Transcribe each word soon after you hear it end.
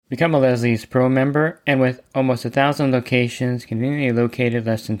Become a Leslie's Pro member, and with almost 1,000 locations conveniently located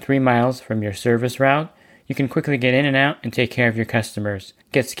less than 3 miles from your service route, you can quickly get in and out and take care of your customers.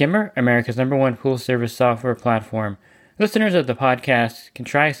 Get Skimmer, America's #1 pool service software platform. Listeners of the podcast can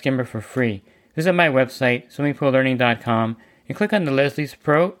try Skimmer for free. Visit my website, swimmingpoollearning.com, and click on the Leslie's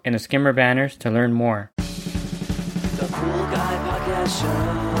Pro and the Skimmer banners to learn more. The Pool Guy Podcast Show.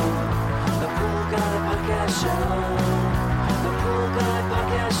 The Pool Guy Podcast Show. The Pool Guy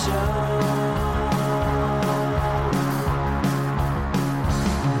Podcast Show.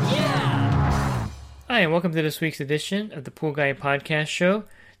 Yeah! Hi, and welcome to this week's edition of the Pool Guy Podcast Show.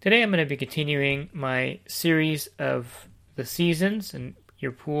 Today I'm going to be continuing my series of the seasons and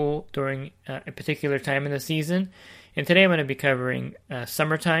your pool during a particular time in the season. And today I'm going to be covering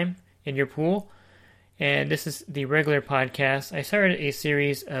summertime in your pool. And this is the regular podcast. I started a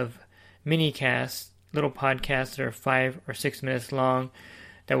series of mini casts, little podcasts that are 5 or 6 minutes long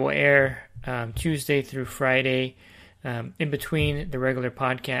that will air Tuesday through Friday in between the regular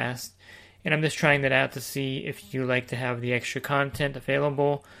podcast. And I'm just trying that out to see if you like to have the extra content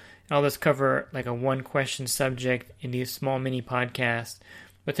available. And I'll just cover like a one-question subject in these small mini podcasts.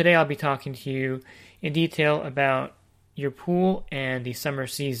 But today I'll be talking to you in detail about your pool and the summer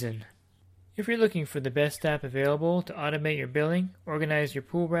season. If you're looking for the best app available to automate your billing, organize your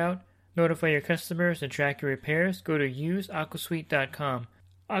pool route, notify your customers, and track your repairs, go to useaquasuite.com.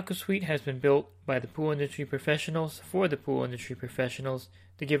 AquaSuite has been built by the pool industry professionals for the pool industry professionals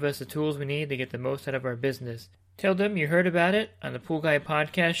to give us the tools we need to get the most out of our business. Tell them you heard about it on the Pool Guy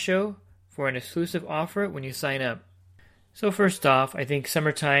Podcast Show for an exclusive offer when you sign up. So first off, I think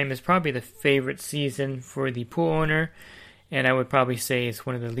summertime is probably the favorite season for the pool owner, and I would probably say it's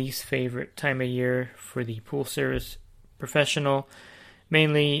one of the least favorite time of year for the pool service professional,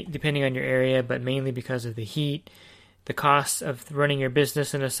 mainly depending on your area, but mainly because of the heat. The cost of running your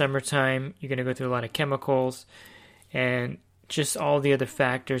business in the summertime, you're going to go through a lot of chemicals, and just all the other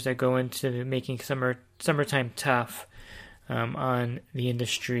factors that go into making summertime tough on the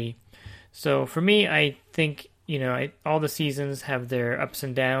industry. So for me, I think, all the seasons have their ups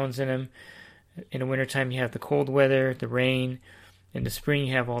and downs in them. In the wintertime, you have the cold weather, the rain. In the spring,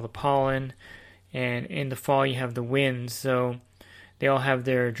 you have all the pollen. And in the fall, you have the winds. So they all have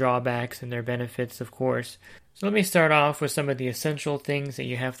their drawbacks and their benefits, of course. So let me start off with some of the essential things that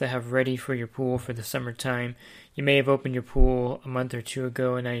you have to have ready for your pool for the summertime. You may have opened your pool a month or two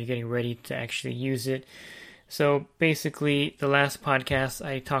ago, and now you're getting ready to actually use it. So basically, the last podcast,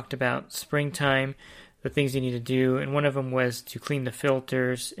 I talked about springtime, the things you need to do, and one of them was to clean the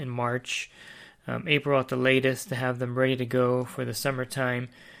filters in March, April at the latest, to have them ready to go for the summertime.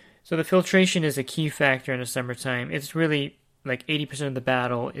 So the filtration is a key factor in the summertime. It's really like 80% of the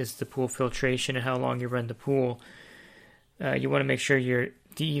battle is the pool filtration and how long you run the pool. You want to make sure your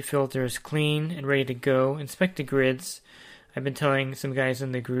DE filter is clean and ready to go. Inspect the grids. I've been telling some guys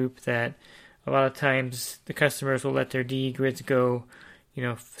in the group that a lot of times the customers will let their DE grids go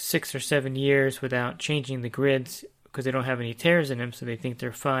 6 or 7 years without changing the grids because they don't have any tears in them, so they think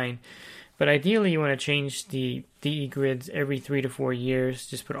they're fine. But ideally, you want to change the DE grids every 3 to 4 years.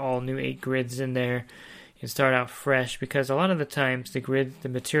 Just put all new 8 grids in there and start out fresh, because a lot of the times the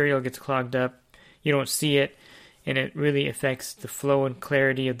material gets clogged up. You don't see it, and it really affects the flow and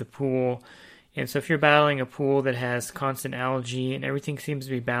clarity of the pool. And so if you're battling a pool that has constant algae and everything seems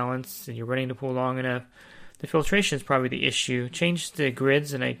to be balanced and you're running the pool long enough, the filtration is probably the issue. Change the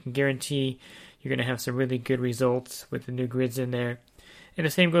grids, and I can guarantee you're going to have some really good results with the new grids in there. And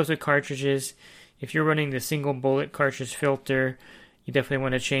the same goes with cartridges. If you're running the single bullet cartridge filter, you definitely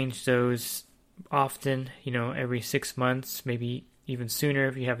want to change those often, every 6 months, maybe even sooner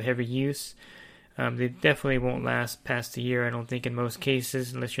if you have heavy use. They definitely won't last past a year, I don't think, in most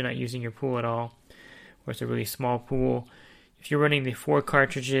cases, unless you're not using your pool at all, or it's a really small pool. If you're running the 4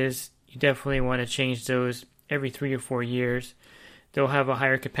 cartridges, you definitely want to change those every 3 or 4 years. They'll have a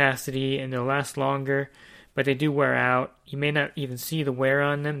higher capacity and they'll last longer, but they do wear out. You may not even see the wear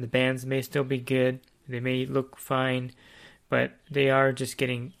on them. The bands may still be good. They may look fine, but they are just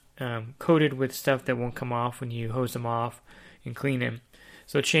getting coated with stuff that won't come off when you hose them off and clean them.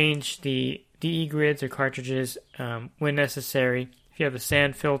 So change the DE grids or cartridges when necessary. If you have a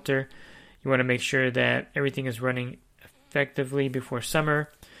sand filter, you want to make sure that everything is running effectively before summer.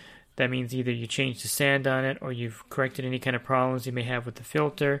 That means either you change the sand on it or you've corrected any kind of problems you may have with the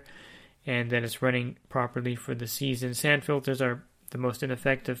filter, and that it's running properly for the season. Sand filters are the most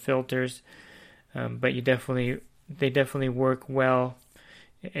ineffective filters, but they definitely work well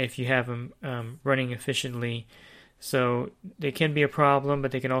if you have them running efficiently. So they can be a problem,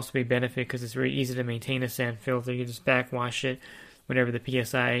 but they can also be a benefit because it's very easy to maintain a sand filter. You just backwash it whenever the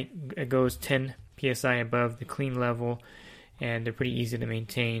PSI goes 10 PSI above the clean level, and they're pretty easy to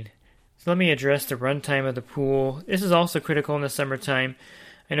maintain. So let me address the runtime of the pool. This is also critical in the summertime.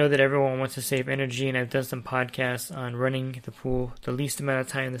 I know that everyone wants to save energy, and I've done some podcasts on running the pool the least amount of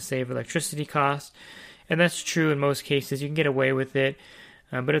time to save electricity costs, and that's true in most cases. You can get away with it,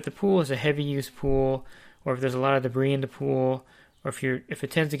 but if the pool is a heavy use pool, or if there's a lot of debris in the pool, or if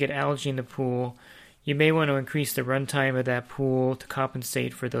it tends to get algae in the pool, you may want to increase the runtime of that pool to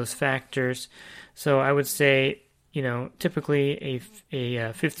compensate for those factors. So I would say, typically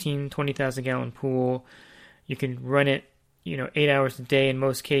a 15, 20,000 gallon pool, you can run it, 8 hours a day in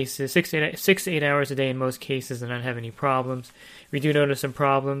most cases, 6 to 8 hours a day in most cases, and not have any problems. If you do notice some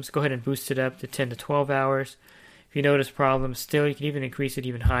problems, go ahead and boost it up to 10 to 12 hours. If you notice problems still, you can even increase it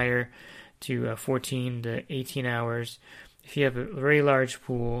even higher to 14 to 18 hours. If you have a very large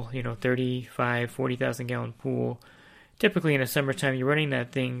pool, 35, 40,000 gallon pool, typically in the summertime, you're running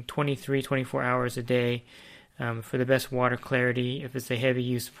that thing 23, 24 hours a day for the best water clarity. If it's a heavy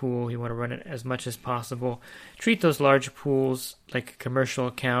use pool, you want to run it as much as possible. Treat those large pools like a commercial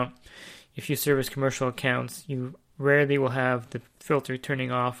account. If you service commercial accounts, you rarely will have the filter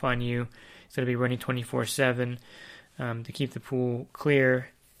turning off on you. It's going to be running 24/7 to keep the pool clear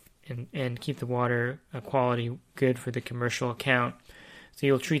and keep the water quality good for the commercial account. So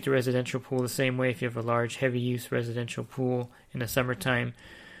you'll treat the residential pool the same way if you have a large, heavy-use residential pool in the summertime.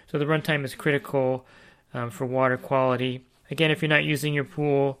 So the runtime is critical for water quality. Again, if you're not using your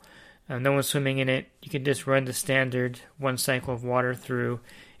pool, no one's swimming in it, you can just run the standard one cycle of water through,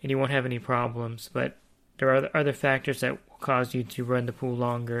 and you won't have any problems. But there are other factors that will cause you to run the pool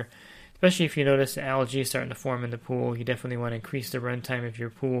longer. Especially if you notice the algae starting to form in the pool, you definitely want to increase the runtime of your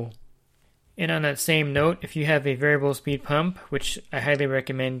pool. And on that same note, if you have a variable speed pump, which I highly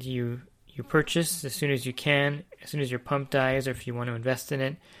recommend you purchase as soon as you can, as soon as your pump dies, or if you want to invest in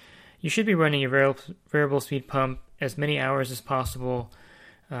it, you should be running your variable speed pump as many hours as possible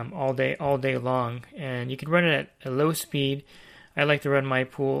all day long. And you can run it at a low speed. I like to run my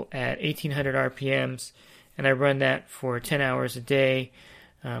pool at 1800 RPMs, and I run that for 10 hours a day.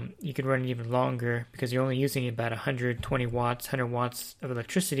 You could run it even longer because you're only using about 120 watts, 100 watts of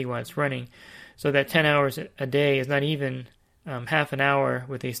electricity while it's running. So that 10 hours a day is not even half an hour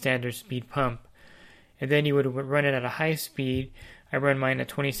with a standard speed pump. And then you would run it at a high speed. I run mine at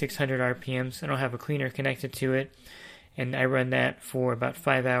 2600 RPMs. I don't have a cleaner connected to it. And I run that for about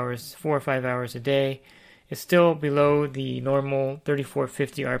 4 or 5 hours a day. It's still below the normal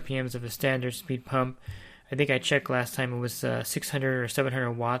 3450 RPMs of a standard speed pump. I think I checked last time it was 600 or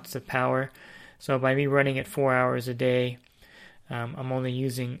 700 watts of power. So by me running it 4 hours a day, I'm only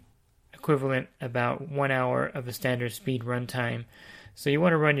using equivalent about 1 hour of a standard speed runtime. So you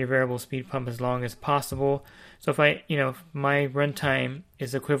want to run your variable speed pump as long as possible. So if my runtime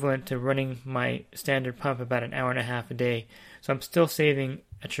is equivalent to running my standard pump about an hour and a half a day. So I'm still saving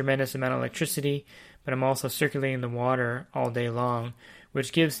a tremendous amount of electricity, but I'm also circulating the water all day long,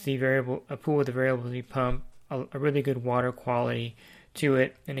 which gives a pool with a variable speed pump a really good water quality to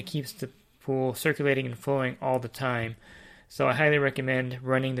it, and it keeps the pool circulating and flowing all the time. So I highly recommend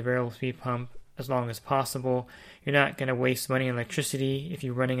running the variable speed pump as long as possible. You're not going to waste money on electricity if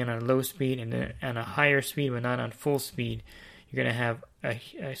you're running it on a low speed and then on a higher speed but not on full speed. You're going to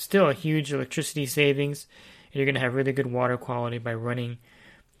have still a huge electricity savings, and you're going to have really good water quality by running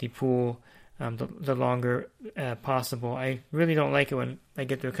the pool the longer possible. I really don't like it when I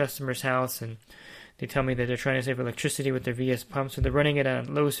get to a customer's house and they tell me that they're trying to save electricity with their VS pump, so they're running it at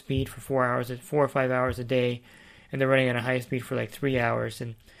low speed for 4 or 5 hours a day, and they're running at a high speed for like 3 hours.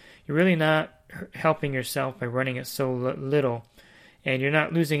 And you're really not helping yourself by running it so little, and you're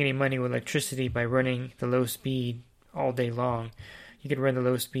not losing any money with electricity by running the low speed all day long. You could run the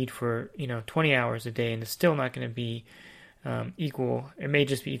low speed for 20 hours a day, and it's still not going to be equal. It may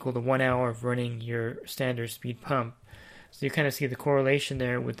just be equal to 1 hour of running your standard speed pump. So you kind of see the correlation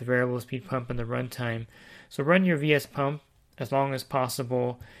there with the variable speed pump and the runtime. So run your VS pump as long as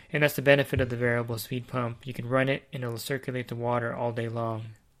possible, and that's the benefit of the variable speed pump. You can run it and it'll circulate the water all day long.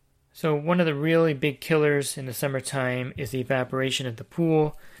 So one of the really big killers in the summertime is the evaporation of the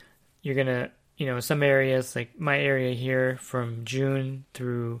pool. You're going to, some areas, like my area here, from June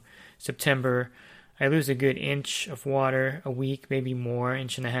through September, I lose a good inch of water a week, maybe more,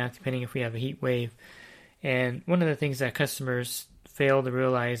 inch and a half, depending if we have a heat wave. And one of the things that customers fail to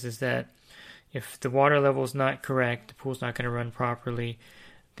realize is that if the water level is not correct, the pool's not going to run properly.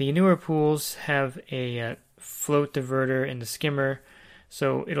 The newer pools have a float diverter in the skimmer,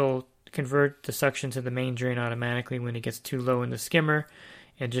 so it'll convert the suction to the main drain automatically when it gets too low in the skimmer,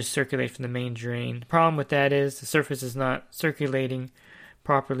 and just circulate from the main drain. The problem with that is the surface is not circulating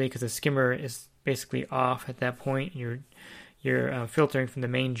properly because the skimmer is basically off at that point. You're filtering from the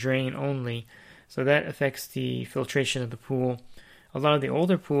main drain only, so that affects the filtration of the pool. A lot of the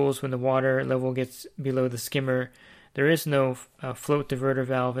older pools, when the water level gets below the skimmer, there is no float diverter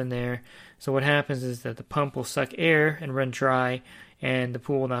valve in there. So what happens is that the pump will suck air and run dry, and the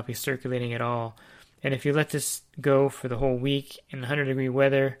pool will not be circulating at all. And if you let this go for the whole week in 100-degree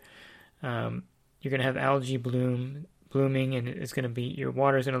weather, you're going to have algae blooming, and it's going to be, your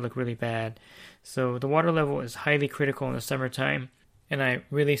water is going to look really bad. So the water level is highly critical in the summertime, and I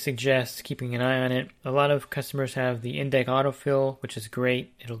really suggest keeping an eye on it. A lot of customers have the in-deck autofill, which is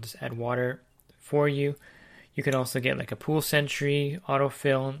great. It'll just add water for you. You can also get like a Pool Sentry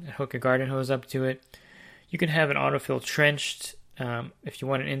autofill and hook a garden hose up to it. You can have an autofill trenched. If you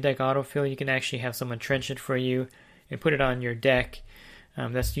want an in-deck autofill, you can actually have someone trench it for you and put it on your deck.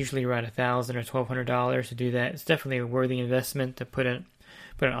 That's usually around $1,000 or $1,200 to do that. It's definitely a worthy investment to put an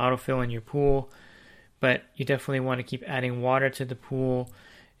autofill in your pool, but you definitely want to keep adding water to the pool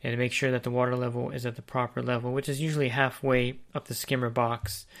and make sure that the water level is at the proper level, which is usually halfway up the skimmer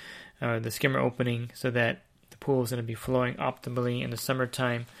box, the skimmer opening, so that the pool is going to be flowing optimally in the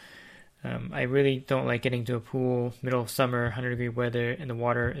summertime. I really don't like getting to a pool middle of summer, 100-degree weather, and the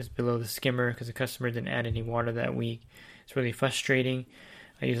water is below the skimmer because the customer didn't add any water that week. It's really frustrating.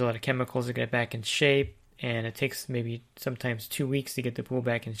 I use a lot of chemicals to get it back in shape, and it takes maybe sometimes 2 weeks to get the pool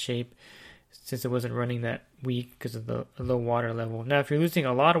back in shape since it wasn't running that week because of the low water level. Now, if you're losing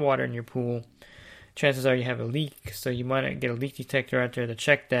a lot of water in your pool, chances are you have a leak, so you might get a leak detector out there to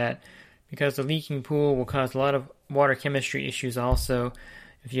check that, because the leaking pool will cause a lot of water chemistry issues also.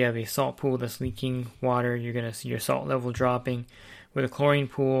 If you have a salt pool that's leaking water, you're going to see your salt level dropping. With a chlorine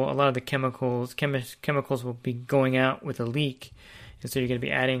pool, a lot of the chemicals will be going out with a leak, and so you're going to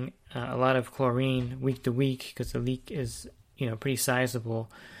be adding a lot of chlorine week to week because the leak is pretty sizable,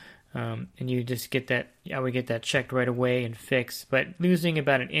 and you just get that. I would get that checked right away and fixed. But losing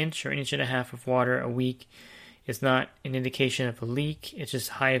about an inch or inch and a half of water a week is not an indication of a leak. It's just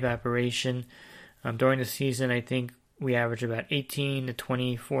high evaporation. During the season, I think we average about 18 to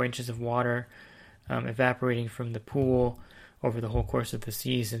 24 inches of water evaporating from the pool over the whole course of the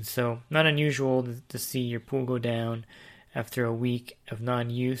season. So not unusual to see your pool go down after a week of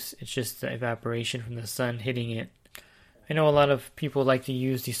non-use. It's just the evaporation from the sun hitting it. I know a lot of people like to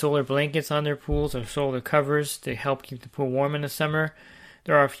use the solar blankets on their pools or solar covers to help keep the pool warm in the summer.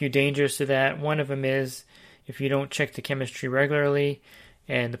 There are a few dangers to that. One of them is if you don't check the chemistry regularly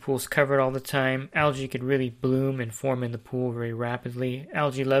and the pool's covered all the time, algae could really bloom and form in the pool very rapidly.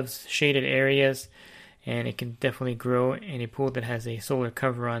 Algae loves shaded areas, and it can definitely grow in a pool that has a solar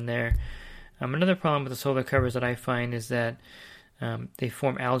cover on there. Another problem with the solar covers that I find is that they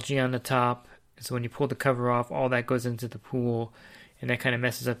form algae on the top. So when you pull the cover off, all that goes into the pool, and that kind of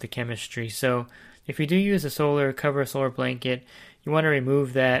messes up the chemistry. So if you do use a solar cover, solar blanket, you want to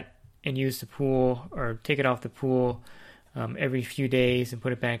remove that and use the pool, or take it off the pool every few days and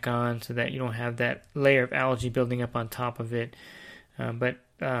put it back on so that you don't have that layer of algae building up on top of it. But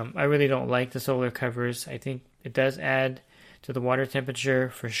I really don't like the solar covers. I think it does add to the water temperature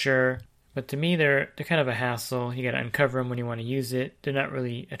for sure. But to me, they're kind of a hassle. You got to uncover them when you want to use it. They're not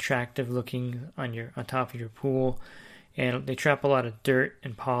really attractive looking on top of your pool, and they trap a lot of dirt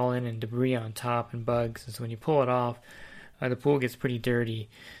and pollen and debris on top and bugs. And so when you pull it off, the pool gets pretty dirty.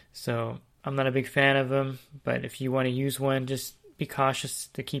 So I'm not a big fan of them. But if you want to use one, just be cautious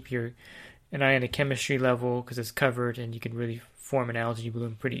to keep an eye on the chemistry level because it's covered, and you can really form an algae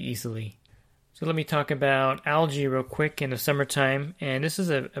bloom pretty easily. So let me talk about algae real quick in the summertime, and this is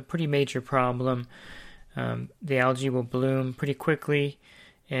a pretty major problem. The algae will bloom pretty quickly,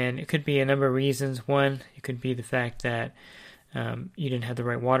 and it could be a number of reasons. One, it could be the fact that you didn't have the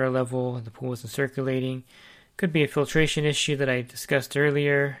right water level and the pool wasn't circulating. It could be a filtration issue that I discussed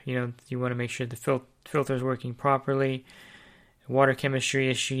earlier. You want to make sure the filter is working properly. A water chemistry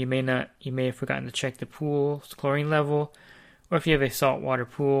issue, you may have forgotten to check the pool's chlorine level. Or if you have a saltwater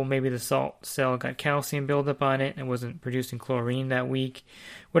pool, maybe the salt cell got calcium buildup on it and wasn't producing chlorine that week.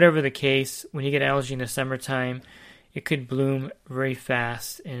 Whatever the case, when you get algae in the summertime, it could bloom very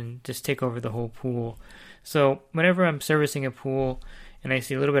fast and just take over the whole pool. So whenever I'm servicing a pool and I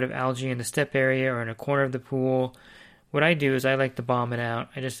see a little bit of algae in the step area or in a corner of the pool, what I do is I like to bomb it out.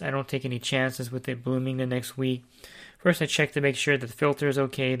 I don't take any chances with it blooming the next week. First, I check to make sure that the filter is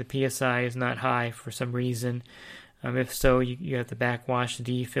okay, the PSI is not high for some reason. If so, you have to backwash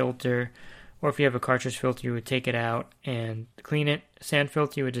the filter, or if you have a cartridge filter, you would take it out and clean it. Sand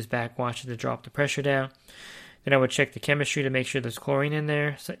filter, you would just backwash it to drop the pressure down. Then I would check the chemistry to make sure there's chlorine in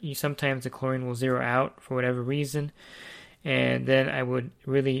there. So sometimes the chlorine will zero out for whatever reason. And then I would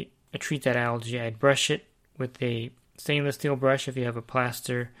really treat that algae. I'd brush it with a stainless steel brush if you have a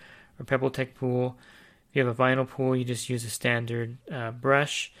plaster or PebbleTech pool. If you have a vinyl pool, you just use a standard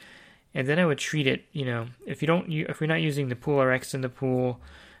brush. And then I would treat it, if you're not using the Pool RX in the pool,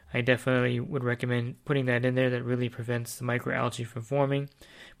 I definitely would recommend putting that in there. That really prevents the microalgae from forming.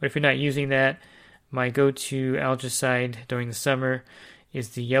 But if you're not using that, my go-to algicide during the summer is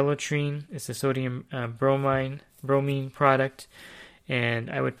the Yellowtrine. It's a sodium bromine product, and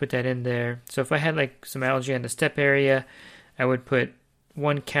I would put that in there. So if I had like some algae on the step area, I would put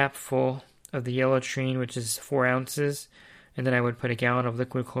 1 capful of the Yellowtrine, which is 4 ounces, and then I would put a gallon of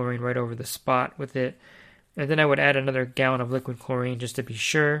liquid chlorine right over the spot with it. And then I would add another gallon of liquid chlorine just to be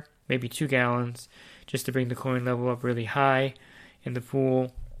sure, maybe 2 gallons, just to bring the chlorine level up really high in the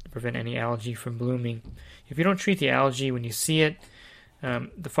pool to prevent any algae from blooming. If you don't treat the algae when you see it,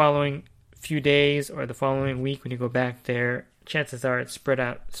 the following few days or the following week when you go back there, chances are it's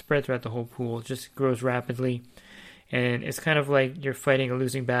spread throughout the whole pool. It just grows rapidly. And it's kind of like you're fighting a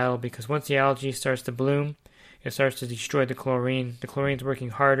losing battle, because once the algae starts to bloom, it starts to destroy the chlorine. The chlorine's working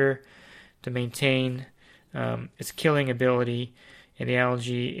harder to maintain its killing ability, and the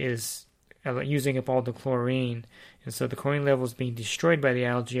algae is using up all the chlorine. And so the chlorine level is being destroyed by the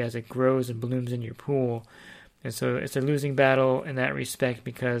algae as it grows and blooms in your pool. And so it's a losing battle in that respect,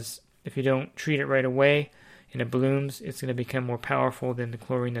 because if you don't treat it right away and it blooms, it's going to become more powerful than the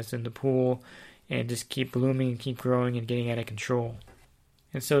chlorine that's in the pool and just keep blooming and keep growing and getting out of control.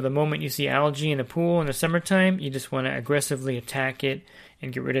 And so the moment you see algae in a pool in the summertime, you just want to aggressively attack it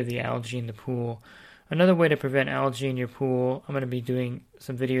and get rid of the algae in the pool. Another way to prevent algae in your pool, I'm going to be doing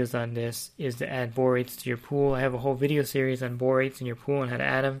some videos on this, is to add borates to your pool. I have a whole video series on borates in your pool and how to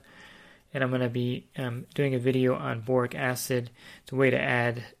add them. And I'm going to be doing a video on boric acid. It's a way to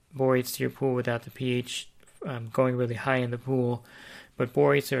add borates to your pool without the pH going really high in the pool. But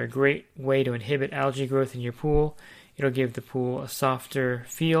borates are a great way to inhibit algae growth in your pool. It'll give the pool a softer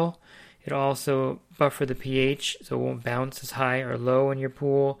feel. It'll also buffer the pH so it won't bounce as high or low in your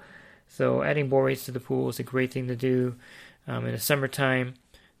pool. So adding borates to the pool is a great thing to do. In the summertime,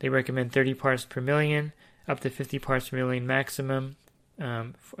 they recommend 30 parts per million, up to 50 parts per million maximum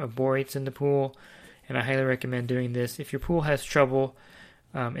of borates in the pool. And I highly recommend doing this. If your pool has trouble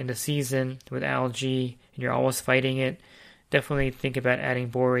in the season with algae and you're always fighting it, definitely think about adding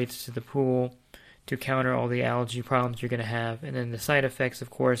borates to the pool to counter all the algae problems you're going to have. And then the side effects, of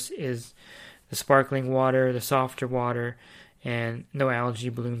course, is the sparkling water, the softer water, and no algae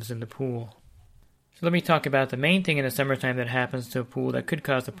blooms in the pool. So let me talk about the main thing in the summertime that happens to a pool that could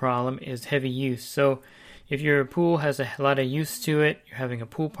cause a problem is heavy use. So if your pool has a lot of use to it, you're having a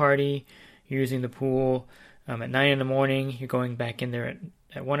pool party, you're using the pool at 9 in the morning, you're going back in there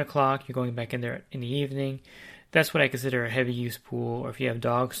at 1 o'clock, you're going back in there in the evening, that's what I consider a heavy use pool. Or if you have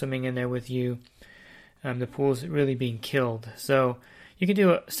dogs swimming in there with you, the pool is really being killed. So you can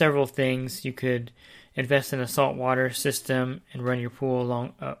do several things. You could invest in a saltwater system and run your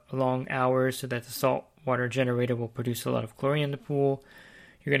pool long hours so that the saltwater generator will produce a lot of chlorine in the pool.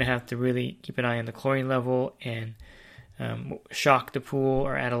 You're going to have to really keep an eye on the chlorine level and shock the pool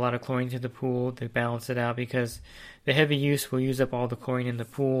or add a lot of chlorine to the pool to balance it out, because the heavy use will use up all the chlorine in the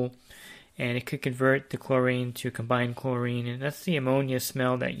pool, and it could convert the chlorine to combined chlorine, and that's the ammonia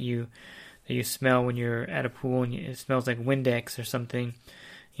smell that you smell when you're at a pool, and it smells like Windex or something.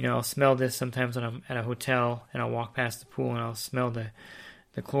 I'll smell this sometimes when I'm at a hotel and I'll walk past the pool and I'll smell the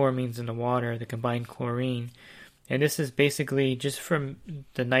chloramines in the water, the combined chlorine. And this is basically just from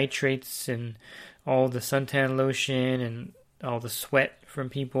the nitrates and all the suntan lotion and all the sweat from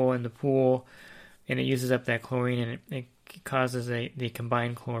people in the pool, and it uses up that chlorine, and it causes the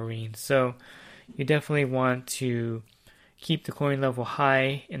combined chlorine. So you definitely want to keep the chlorine level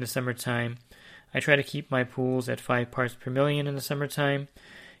high in the summertime. I try to keep my pools at 5 parts per million in the summertime.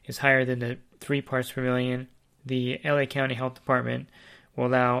 It's higher than the 3 parts per million. The LA County Health Department will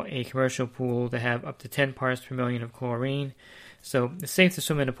allow a commercial pool to have up to 10 parts per million of chlorine. So it's safe to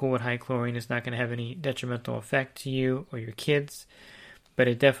swim in a pool with high chlorine. It's not going to have any detrimental effect to you or your kids, but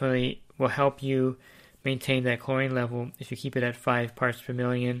it definitely will help you maintain that chlorine level if you keep it at 5 parts per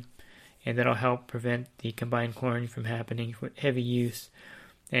million, and that'll help prevent the combined chlorine from happening with heavy use.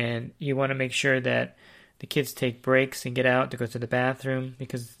 And you want to make sure that the kids take breaks and get out to go to the bathroom,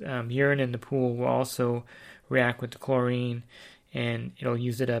 because urine in the pool will also react with the chlorine and it'll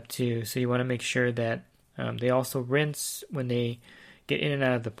use it up too. So you want to make sure that they also rinse when they get in and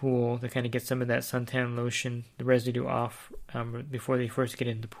out of the pool to kind of get some of that suntan lotion, the residue off before they first get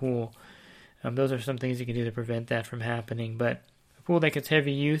in the pool. Those are some things you can do to prevent that from happening. But a pool that gets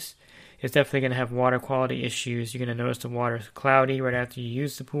heavy use is definitely going to have water quality issues. You're going to notice the water is cloudy right after you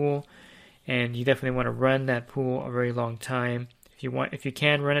use the pool, and you definitely want to run that pool a very long time. If you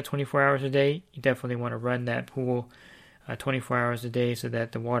can run it 24 hours a day, you definitely want to run that pool 24 hours a day so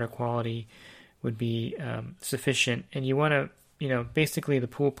that the water quality would be sufficient. And you want to, basically the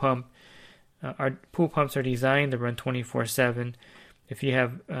pool pump, our pool pumps are designed to run 24/7. If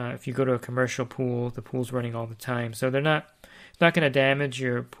you go to a commercial pool, the pool's running all the time, so it's not going to damage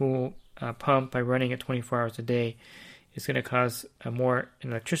your pool pump by running it 24 hours a day. It's going to cause a more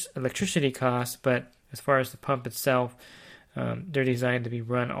electricity cost, but as far as the pump itself, they're designed to be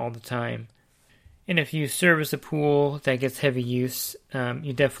run all the time. And if you service a pool that gets heavy use,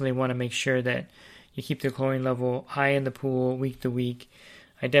 you definitely want to make sure that you keep the chlorine level high in the pool week to week.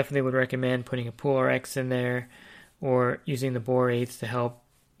 I definitely would recommend putting a Pool RX in there or using the borates to help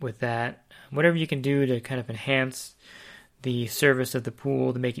with that. Whatever you can do to kind of enhance the service of the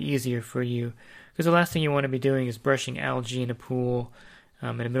pool to make it easier for you. Because the last thing you want to be doing is brushing algae in a pool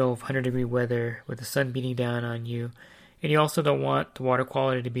in the middle of 100-degree weather with the sun beating down on you. And you also don't want the water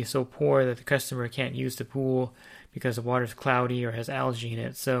quality to be so poor that the customer can't use the pool because the water's cloudy or has algae in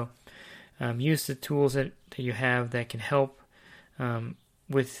it. So use the tools that you have that can help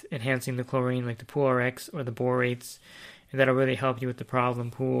with enhancing the chlorine, like the Pool RX or the borates, and that'll really help you with the problem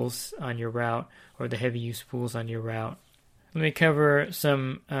pools on your route or the heavy use pools on your route. Let me cover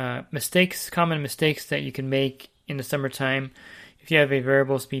some common mistakes that you can make in the summertime. If you have a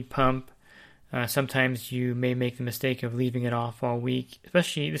variable speed pump, sometimes you may make the mistake of leaving it off all week.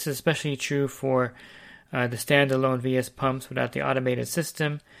 This is especially true for the standalone VS pumps without the automated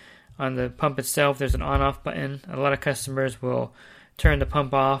system. On the pump itself, there's an on-off button. A lot of customers will turn the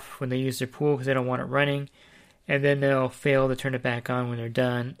pump off when they use their pool because they don't want it running, and then they'll fail to turn it back on when they're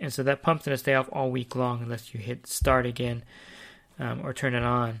done. And so that pump's going to stay off all week long unless you hit start again or turn it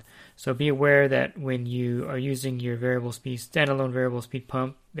on. So be aware that when you are using your standalone variable speed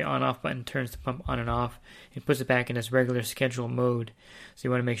pump, the on-off button turns the pump on and off and puts it back in its regular schedule mode. So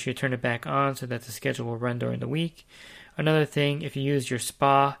you want to make sure you turn it back on so that the schedule will run during the week. Another thing, if you use your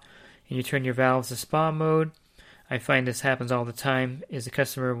spa and you turn your valves to spa mode, I find this happens all the time, is the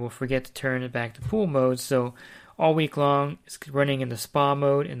customer will forget to turn it back to pool mode. So all week long, it's running in the spa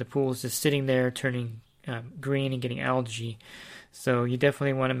mode, and the pool is just sitting there turning green and getting algae. So you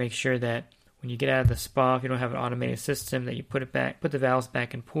definitely want to make sure that when you get out of the spa, if you don't have an automated system, that you put the valves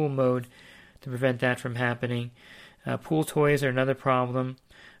back in pool mode to prevent that from happening. Pool toys are another problem.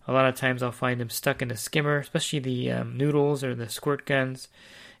 A lot of times I'll find them stuck in the skimmer, especially the noodles or the squirt guns,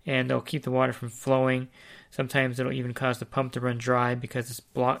 and they'll keep the water from flowing. Sometimes it'll even cause the pump to run dry because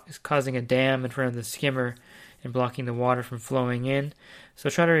it's causing a dam in front of the skimmer and blocking the water from flowing in. So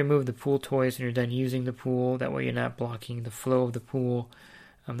try to remove the pool toys when you're done using the pool. That way you're not blocking the flow of the pool.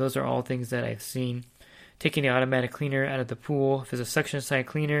 Those are all things that I've seen. Taking the automatic cleaner out of the pool. If it's a suction side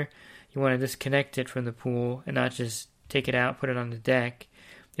cleaner, you want to disconnect it from the pool and not just take it out, put it on the deck.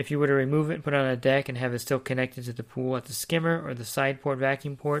 If you were to remove it and put it on a deck and have it still connected to the pool at the skimmer or the side port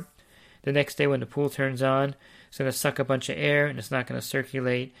vacuum port, the next day when the pool turns on, it's going to suck a bunch of air and it's not going to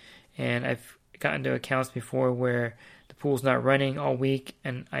circulate. And I've gotten to accounts before where the pool's not running all week,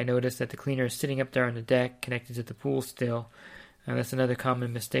 and I noticed that the cleaner is sitting up there on the deck connected to the pool still. That's another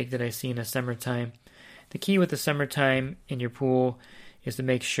common mistake that I see in the summertime. The key with the summertime in your pool is to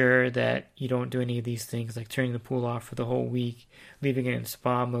make sure that you don't do any of these things, like turning the pool off for the whole week, leaving it in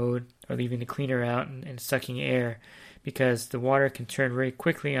spa mode, or leaving the cleaner out and sucking air, because the water can turn very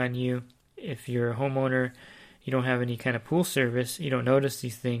quickly on you. If you're a homeowner, you don't have any kind of pool service, you don't notice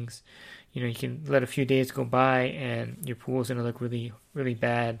these things. You can let a few days go by and your pool is going to look really, really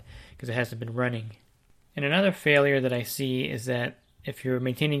bad because it hasn't been running. And another failure that I see is that if you're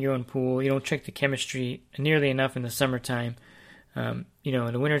maintaining your own pool, you don't check the chemistry nearly enough in the summertime. In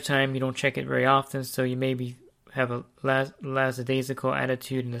the wintertime, you don't check it very often, so you maybe have a lackadaisical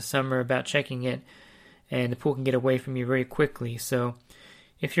attitude in the summer about checking it, and the pool can get away from you very quickly. So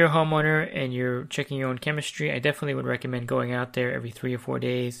if you're a homeowner and you're checking your own chemistry, I definitely would recommend going out there every 3 or 4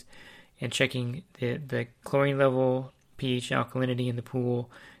 days and checking the chlorine level, pH, alkalinity in the pool,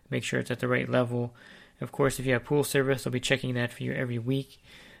 make sure it's at the right level. Of course, if you have pool service, they'll be checking that for you every week.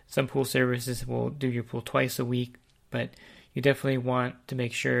 Some pool services will do your pool twice a week, but you definitely want to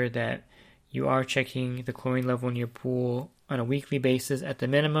make sure that you are checking the chlorine level in your pool on a weekly basis at the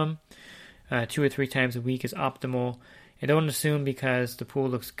minimum. 2 or 3 times a week is optimal. And don't assume because the pool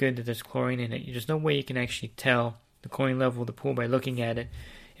looks good that there's chlorine in it. There's no way you can actually tell the chlorine level of the pool by looking at it.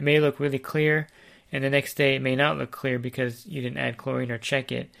 It may look really clear, and the next day it may not look clear because you didn't add chlorine or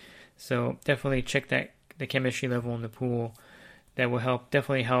check it. So definitely check the chemistry level in the pool. That will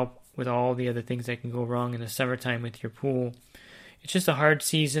definitely help with all the other things that can go wrong in the summertime with your pool. It's just a hard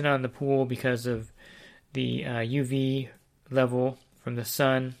season on the pool because of the UV level from the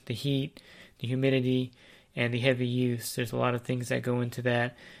sun, the heat, the humidity, and the heavy use. There's a lot of things that go into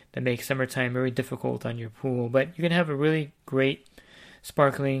that make summertime very difficult on your pool. But you can have a really great,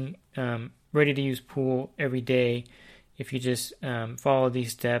 sparkling, ready-to-use pool every day if you just follow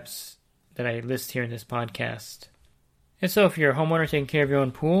these steps that I list here in this podcast. And so if you're a homeowner taking care of your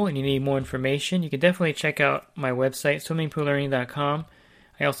own pool and you need more information, you can definitely check out my website, swimmingpoollearning.com.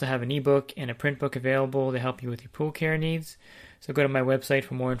 I also have an ebook and a print book available to help you with your pool care needs. So go to my website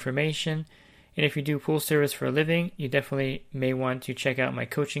for more information. And if you do pool service for a living, you definitely may want to check out my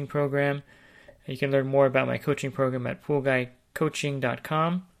coaching program. You can learn more about my coaching program at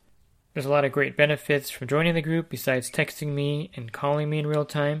poolguycoaching.com. There's a lot of great benefits from joining the group besides texting me and calling me in real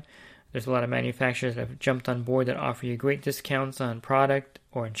time. There's a lot of manufacturers that have jumped on board that offer you great discounts on product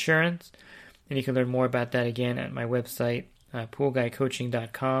or insurance. And you can learn more about that again at my website,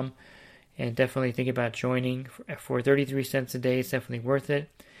 poolguycoaching.com. And definitely think about joining for 33 cents a day. It's definitely worth it.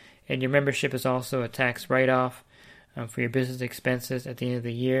 And your membership is also a tax write-off for your business expenses at the end of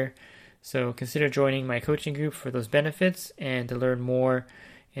the year. So consider joining my coaching group for those benefits and to learn more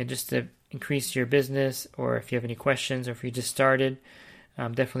and just to increase your business, or if you have any questions or if you just started,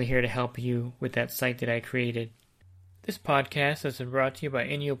 I'm definitely here to help you with that site that I created. This podcast has been brought to you by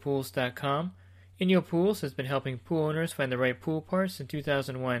InyoPools.com. Inyo Pools has been helping pool owners find the right pool parts since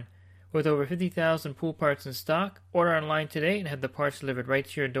 2001. With over 50,000 pool parts in stock, order online today and have the parts delivered right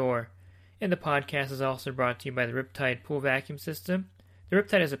to your door. And the podcast is also brought to you by the Riptide Pool Vacuum System. The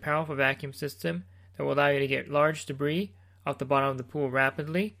Riptide is a powerful vacuum system that will allow you to get large debris off the bottom of the pool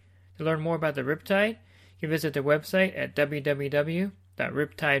rapidly. To learn more about the Riptide, you can visit their website at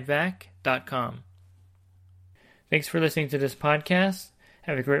www.riptidevac.com. Thanks for listening to this podcast.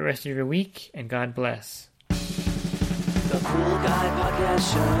 Have a great rest of your week, and God bless. The Pool Guy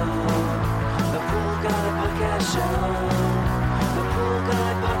Podcast Show. The Pool Guy Podcast Show. The Pool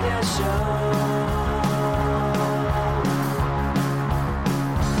Guy Podcast Show.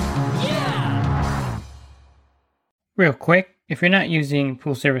 Yeah! Real quick, if you're not using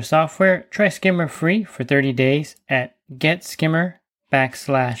pool service software, try Skimmer free for 30 days at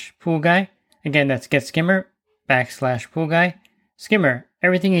getskimmer.com/poolguy. Again, that's getskimmer.com/poolguy. Skimmer,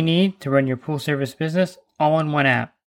 everything you need to run your pool service business all in one app.